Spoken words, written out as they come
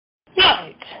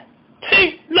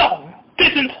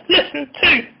and listen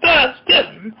to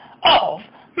version of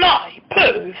my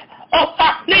proof of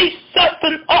at least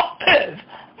 7 octave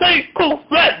vocal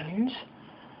range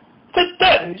for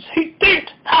those who don't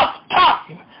have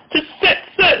time to sit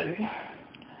through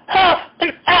half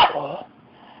an hour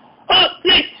or at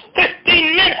least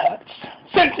 15 minutes,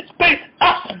 since it's both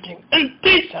ascending and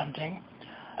descending,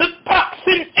 of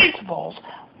practising intervals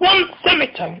 1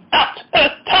 semitone at a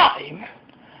time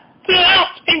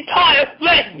throughout entire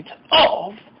range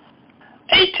of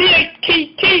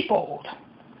 88-key keyboard.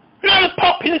 Now a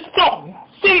popular song,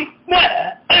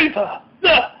 Somewhere Over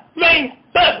the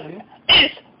Rainbow,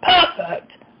 is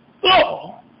perfect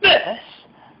for this,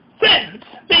 since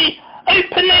the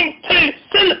opening 2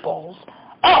 syllables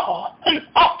are an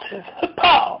octave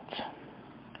apart,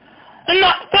 and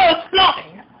that first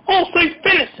line also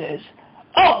finishes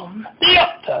on the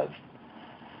octave.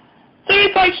 So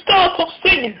if I start off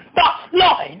singing that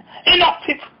line in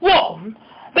octave 1,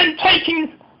 then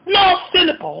taking last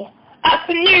syllable as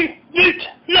a new root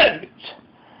note,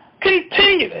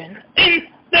 continuing in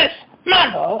this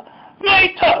manner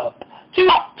right up to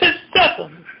octave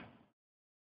 7,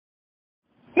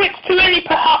 which to any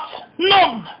perhaps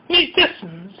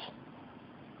non-musicians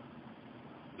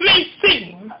may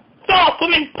seem far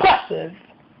from impressive,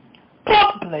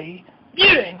 probably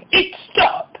viewing each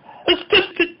step as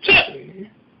just a tone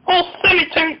or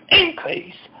semitone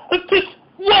increase of just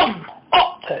 1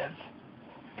 octave.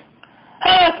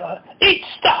 However, each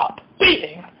step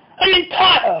being an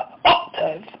entire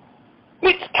octave,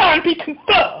 which can be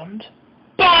confirmed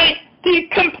by the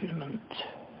accompaniment.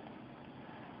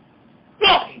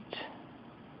 Right,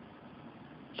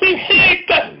 so here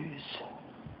goes.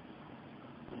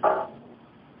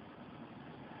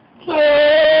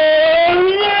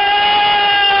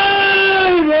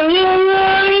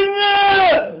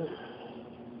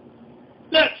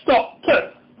 Let's stop too.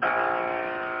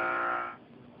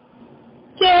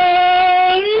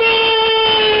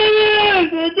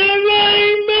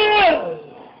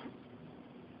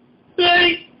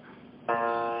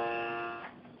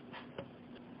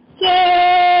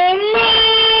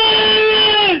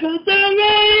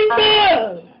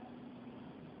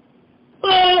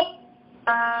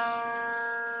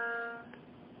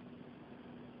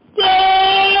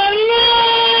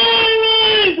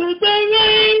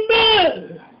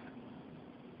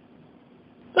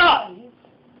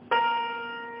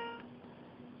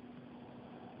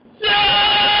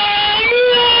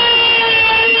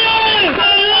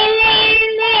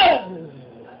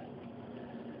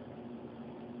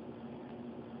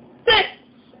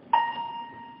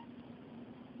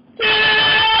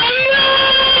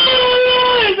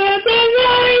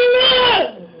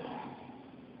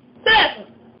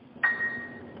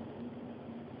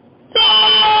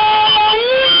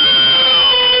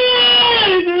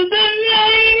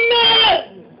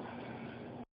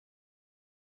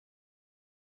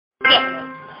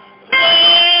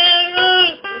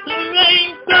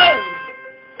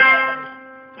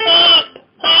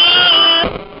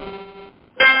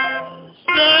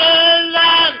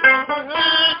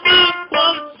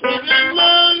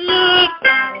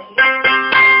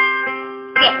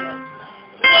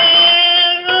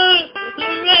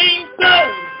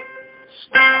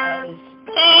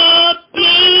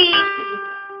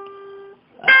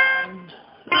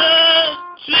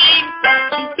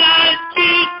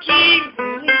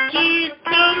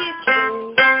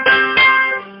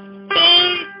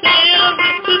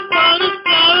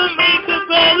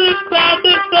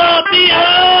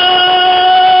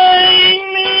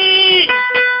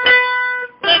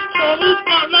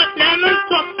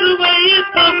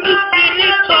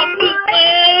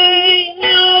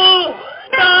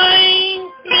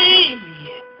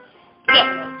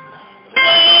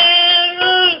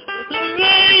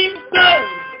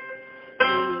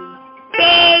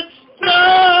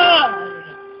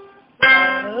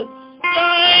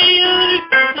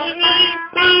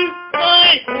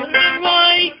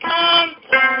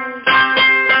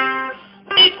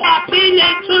 Happy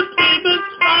little